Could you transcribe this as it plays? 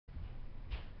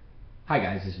Hi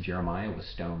guys, this is Jeremiah with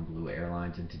Stone Blue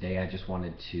Airlines, and today I just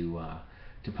wanted to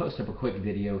post up a quick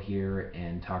video here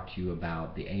and talk to you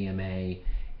about the AMA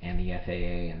and the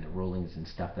FAA and the rulings and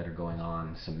stuff that are going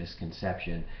on, some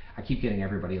misconception. I keep getting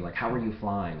everybody like, how are you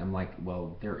flying? I'm like,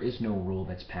 well, there is no rule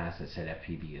that's passed that said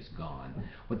FPV is gone.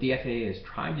 What the FAA is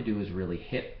trying to do is really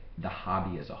hit the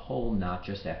hobby as a whole, not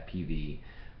just FPV,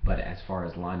 but as far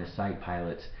as line of sight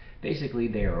pilots. Basically,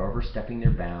 they are overstepping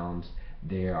their bounds.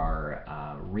 They are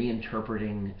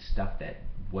reinterpreting stuff that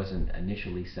wasn't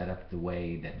initially set up the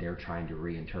way that they're trying to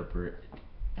reinterpret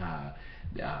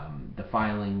the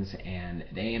filings, and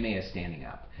the AMA is standing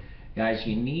up. Guys,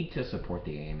 you need to support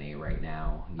the AMA right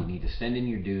now. You need to send in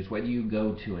your dues, whether you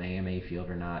go to an AMA field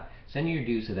or not. Send in your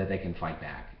dues so that they can fight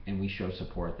back, and we show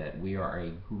support that we are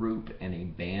a group and a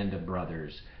band of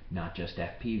brothers, not just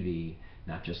FPV,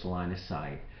 not just line of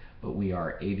sight, but we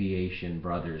are aviation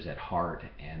brothers at heart,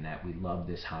 and that we love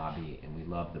this hobby and we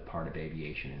love the part of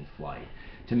aviation in flight.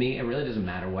 To me, it really doesn't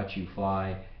matter what you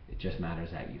fly, it just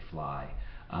matters that you fly.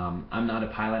 I'm not a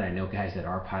pilot. I know guys that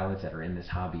are pilots that are in this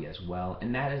hobby as well,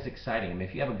 and that is exciting. I mean,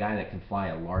 if you have a guy that can fly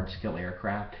a large-scale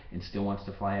aircraft and still wants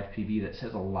to fly FPV, that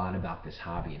says a lot about this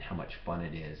hobby and how much fun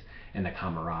it is and the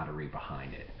camaraderie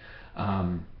behind it.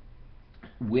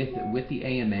 With the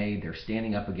AMA, they're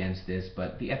standing up against this,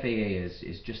 but the FAA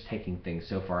is just taking things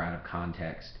so far out of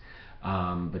context,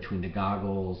 between the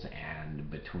goggles and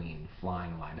between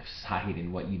flying line of sight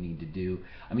and what you need to do.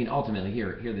 I mean, ultimately,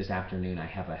 here this afternoon, I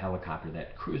have a helicopter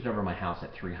that cruised over my house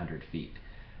at 300 feet.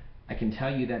 I can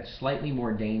tell you that's slightly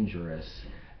more dangerous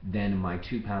than my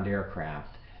 2-pound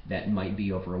aircraft that might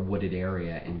be over a wooded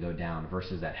area and go down,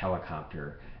 versus that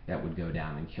helicopter that would go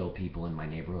down and kill people in my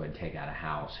neighborhood, take out a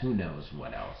house, who knows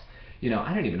what else. You know,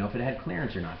 I don't even know if it had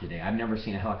clearance or not today. I've never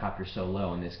seen a helicopter so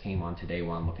low, and this came on today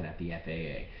while I'm looking at the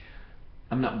FAA.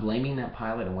 I'm not blaming that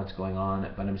pilot and what's going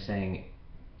on, but I'm saying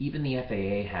even the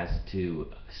FAA has to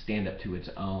stand up to its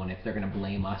own. If they're going to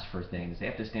blame us for things, they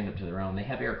have to stand up to their own. They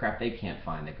have aircraft they can't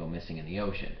find that go missing in the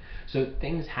ocean. So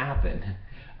things happen.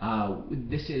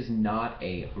 This is not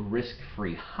a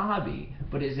risk-free hobby,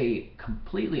 but is a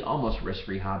completely almost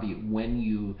risk-free hobby when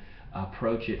you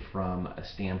approach it from a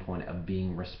standpoint of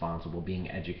being responsible, being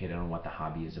educated on what the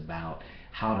hobby is about,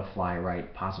 how to fly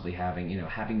right, possibly having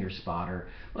your spotter.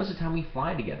 Most of the time we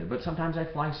fly together, but sometimes I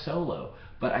fly solo.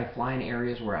 But I fly in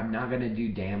areas where I'm not going to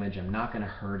do damage, I'm not going to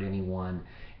hurt anyone,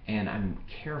 and I'm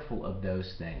careful of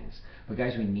those things. But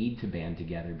guys, we need to band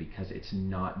together, because it's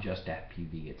not just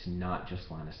FPV, it's not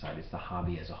just line of sight, it's the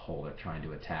hobby as a whole they're trying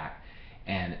to attack.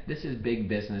 And this is big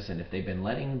business, and if they've been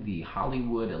letting the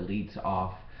Hollywood elites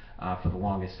off for the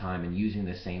longest time and using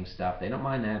the same stuff, they don't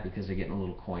mind that because they're getting a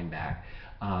little coin back.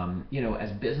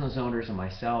 As business owners and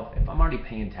myself, if I'm already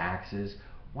paying taxes,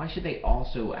 why should they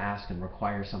also ask and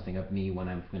require something of me when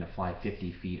I'm going to fly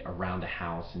 50 feet around a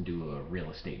house and do a real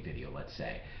estate video, let's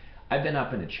say? I've been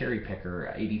up in a cherry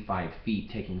picker 85 feet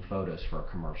taking photos for a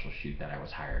commercial shoot that I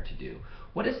was hired to do.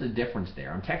 What is the difference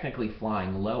there? I'm technically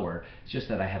flying lower, it's just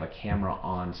that I have a camera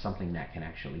on something that can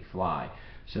actually fly.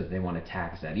 So they want to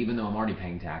tax that, even though I'm already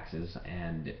paying taxes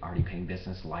and already paying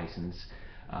business license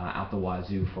out the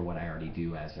wazoo for what I already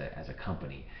do as a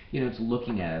company. It's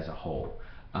looking at it as a whole.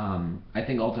 I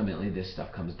think ultimately this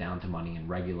stuff comes down to money and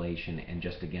regulation, and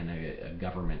just again a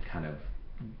government kind of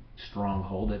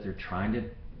stronghold that they're trying to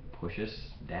push us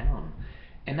down.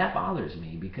 And that bothers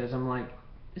me, because I'm like,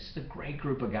 this is a great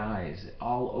group of guys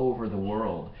all over the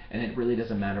world, and it really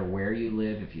doesn't matter where you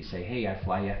live. If you say, hey, I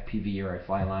fly FPV or I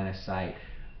fly line of sight,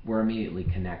 we're immediately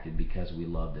connected because we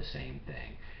love the same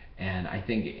thing. And I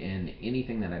think in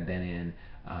anything that I've been in,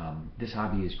 this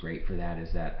hobby is great for that,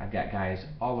 is that I've got guys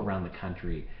all around the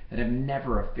country that I've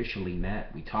never officially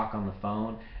met. We talk on the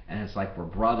phone, and it's like we're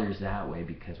brothers that way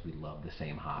because we love the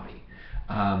same hobby.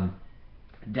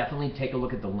 Definitely take a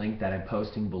look at the link that I'm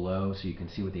posting below so you can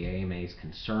see what the AMA's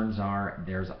concerns are.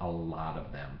 There's a lot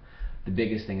of them. The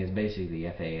biggest thing is basically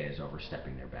the FAA is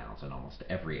overstepping their bounds in almost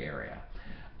every area.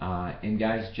 And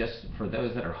guys, just for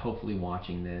those that are hopefully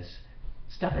watching this,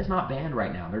 stuff is not banned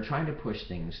right now. They're trying to push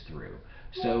things through.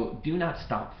 So do not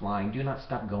stop flying, do not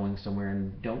stop going somewhere,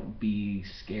 and don't be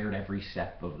scared every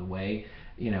step of the way.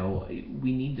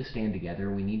 We need to stand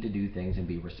together, we need to do things and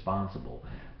be responsible.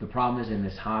 The problem is, in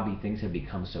this hobby, things have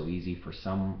become so easy for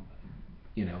some,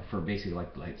 for basically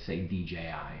like, let's say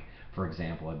DJI, for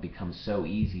example, have become so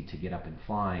easy to get up in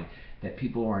flying that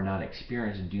people who are not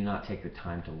experienced do not take the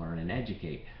time to learn and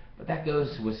educate. But that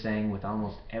goes with saying with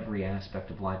almost every aspect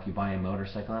of life. You buy a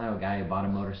motorcycle. I know a guy who bought a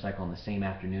motorcycle and the same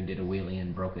afternoon did a wheelie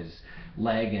and broke his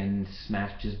leg and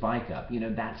smashed his bike up.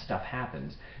 That stuff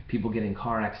happens. People get in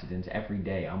car accidents every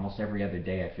day. Almost every other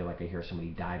day I feel like I hear somebody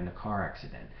died in a car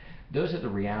accident. Those are the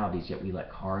realities, yet we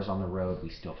let cars on the road. We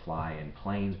still fly in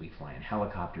planes. We fly in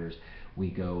helicopters.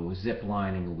 We go zip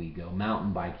lining. We go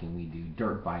mountain biking. We do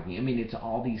dirt biking. It's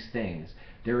all these things.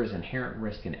 There is inherent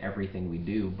risk in everything we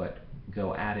do, but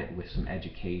go at it with some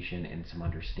education and some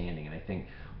understanding. And I think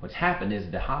what's happened is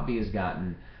the hobby has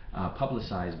gotten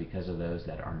publicized because of those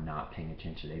that are not paying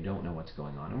attention. They don't know what's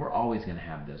going on, and we're always going to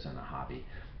have those in the hobby.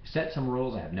 Set some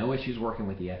rules. I have no issues working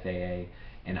with the FAA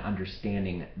and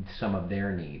understanding some of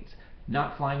their needs.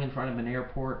 Not flying in front of an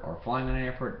airport or flying on an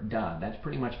airport, duh, that's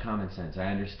pretty much common sense. I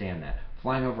understand that.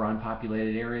 Flying over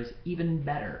unpopulated areas, even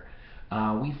better.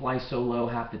 We fly so low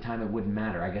half the time it wouldn't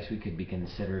matter. I guess we could be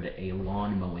considered a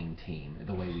lawn mowing team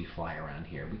the way we fly around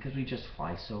here because we just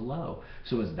fly so low.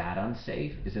 So is that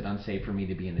unsafe? Is it unsafe for me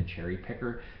to be in a cherry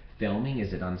picker filming?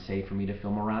 Is it unsafe for me to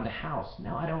film around a house?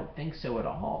 No, I don't think so at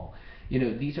all.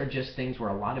 These are just things where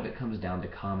a lot of it comes down to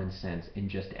common sense and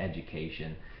just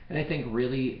education. And I think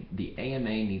really the AMA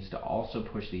needs to also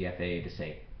push the FAA to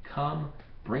say, come,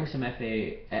 bring some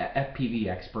FPV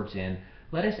experts in.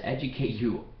 Let us educate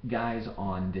you guys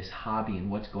on this hobby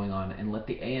and what's going on, and let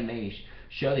the AMA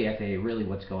show the FAA really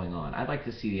what's going on. I'd like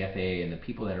to see the FAA and the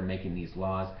people that are making these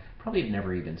laws probably have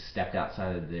never even stepped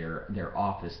outside of their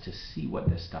office to see what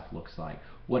this stuff looks like,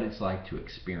 what it's like to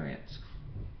experience.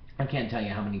 I can't tell you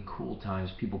how many cool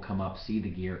times people come up, see the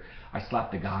gear. I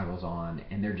slap the goggles on,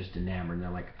 and they're just enamored. And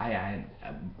they're like,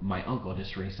 my uncle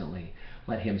just recently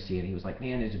let him see it. He was like,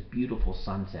 man, it's a beautiful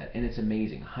sunset, and it's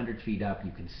amazing. 100 feet up, you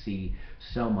can see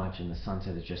so much, and the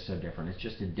sunset is just so different. It's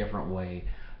just a different way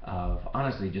of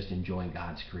honestly just enjoying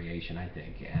God's creation, I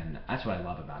think, and that's what I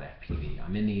love about FPV.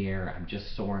 I'm in the air, I'm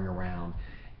just soaring around,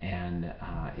 and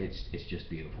it's just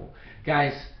beautiful,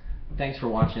 guys. Thanks for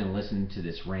watching and listening to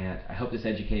this rant. I hope this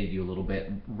educated you a little bit.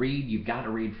 You've got to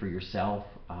read for yourself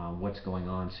what's going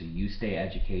on so you stay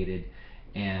educated.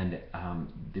 And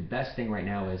the best thing right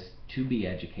now is to be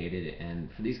educated. And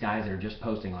for these guys that are just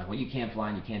posting like, well, you can't fly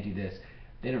and you can't do this,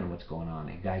 they don't know what's going on.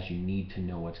 And guys, you need to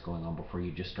know what's going on before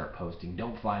you just start posting.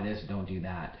 Don't fly this, don't do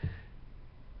that.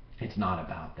 It's not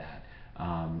about that.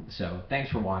 So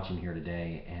thanks for watching here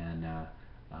today. And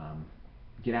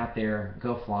get out there,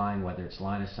 go flying, whether it's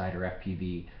line of sight or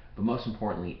FPV, but most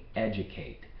importantly,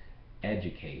 educate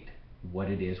what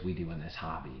it is we do in this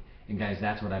hobby. And guys,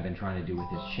 that's what I've been trying to do with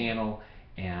this channel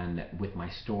and with my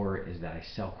store, is that I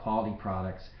sell quality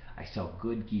products, I sell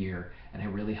good gear, and I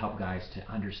really help guys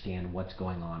to understand what's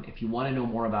going on. If you want to know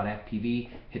more about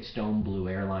FPV, hit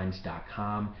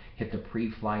stoneblueairlines.com, hit the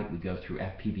pre-flight. We go through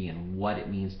FPV and what it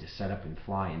means to set up and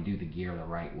fly and do the gear the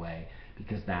right way,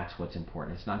 because that's what's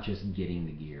important. It's not just getting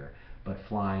the gear, but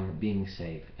flying, being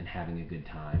safe, and having a good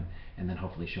time, and then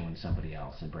hopefully showing somebody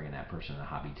else and bringing that person in the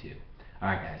hobby too.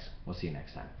 Alright guys, we'll see you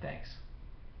next time. Thanks.